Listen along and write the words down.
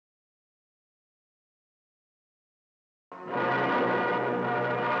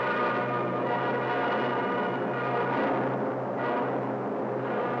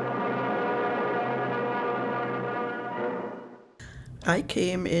I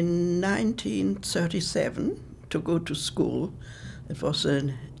came in 1937 to go to school. It was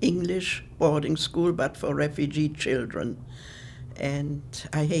an English boarding school, but for refugee children. And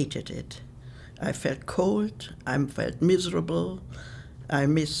I hated it. I felt cold, I felt miserable, I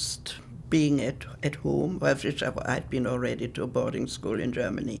missed being at home, which I'd been already to a boarding school in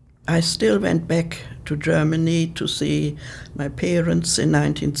Germany. I still went back to Germany to see my parents in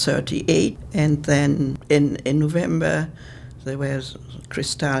 1938, and then in November there was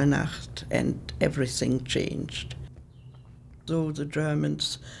Kristallnacht and everything changed. So the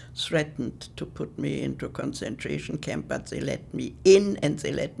Germans threatened to put me into a concentration camp, but they let me in and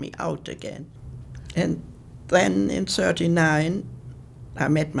they let me out again. And then in 1939, I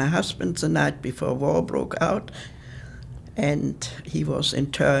met my husband the night before war broke out, and he was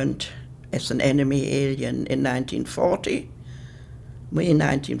interned as an enemy alien in 1940, May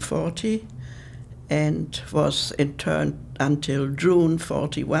 1940, and was interned until June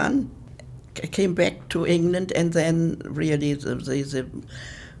 1941. I came back to England, and then really the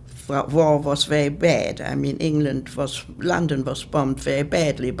war was very bad. I mean, London was bombed very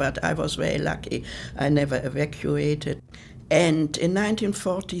badly, but I was very lucky. I never evacuated. And in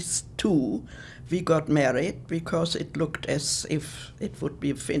 1942, we got married because it looked as if it would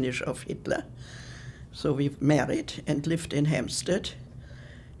be a finish of Hitler. So we married and lived in Hampstead.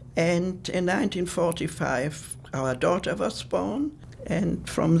 And in 1945, our daughter was born. And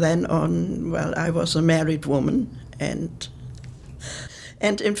from then on, well, I was a married woman. And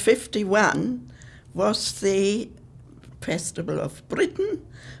in 1951 was the Festival of Britain,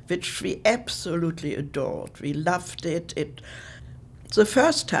 which we absolutely adored. We loved it. The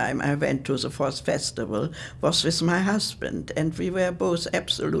first time I went to the first festival was with my husband, and we were both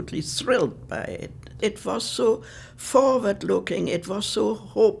absolutely thrilled by it. It was so forward-looking, it was so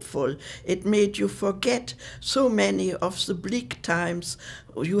hopeful. It made you forget so many of the bleak times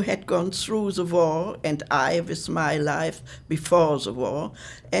you had gone through the war, and I with my life before the war.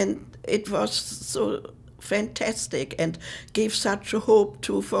 And it was so fantastic and gave such a hope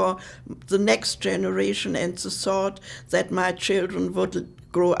too for the next generation, and the thought that my children would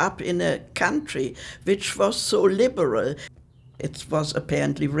grow up in a country which was so liberal. It was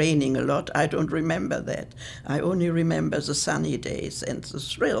apparently raining a lot. I don't remember that. I only remember the sunny days and the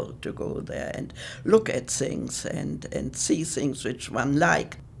thrill to go there and look at things and see things which one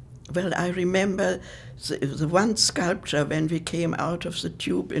liked. Well, I remember the one sculpture when we came out of the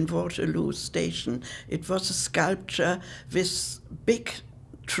tube in Waterloo Station. It was a sculpture with big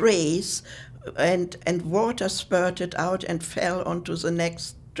trays, and water spurted out and fell onto the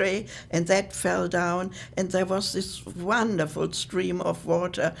next tray, and that fell down, and there was this wonderful stream of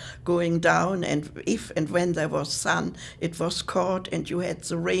water going down, and if and when there was sun, it was caught, and you had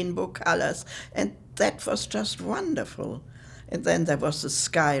the rainbow colors, and that was just wonderful. And then there was the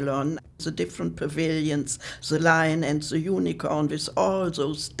Skylon, the different pavilions, the lion and the unicorn with all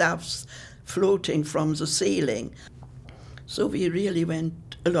those doves floating from the ceiling. So we really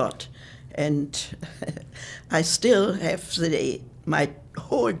went a lot. And I still have my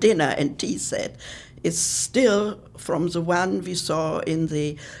whole dinner and tea set is still from the one we saw in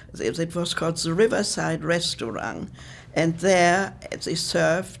it was called the Riverside Restaurant. And there they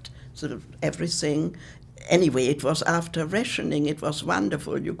served sort of everything. Anyway, it was after rationing. It was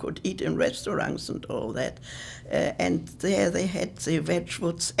wonderful. You could eat in restaurants and all that. And there they had the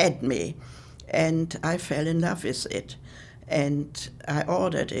Wedgwood's Edme, and I fell in love with it. And I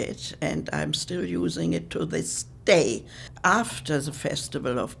ordered it, and I'm still using it to this day. After the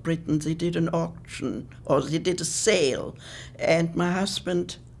Festival of Britain, they did an auction, or they did a sale, and my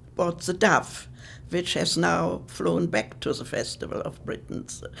husband bought the dove, which has now flown back to the Festival of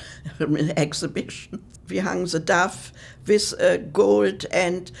Britain's exhibition. We hung the dove with a gold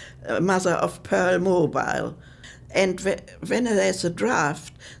and mother of pearl mobile. And when there's a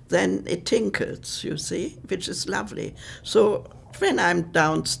draft, then it tinkles, you see, which is lovely. So when I'm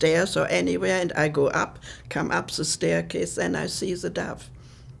downstairs or anywhere and I come up the staircase, then I see the dove.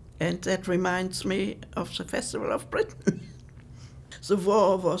 And that reminds me of the Festival of Britain. The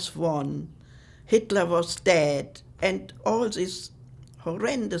war was won. Hitler was dead, and all these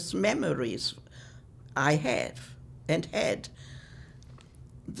horrendous memories I have and had,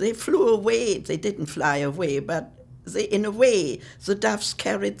 they flew away. They didn't fly away, but in a way, the doves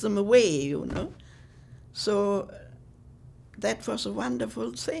carried them away, you know. So that was a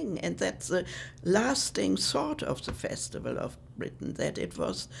wonderful thing, and that's the lasting thought of the Festival of Britain, that it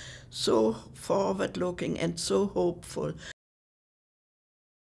was so forward-looking and so hopeful,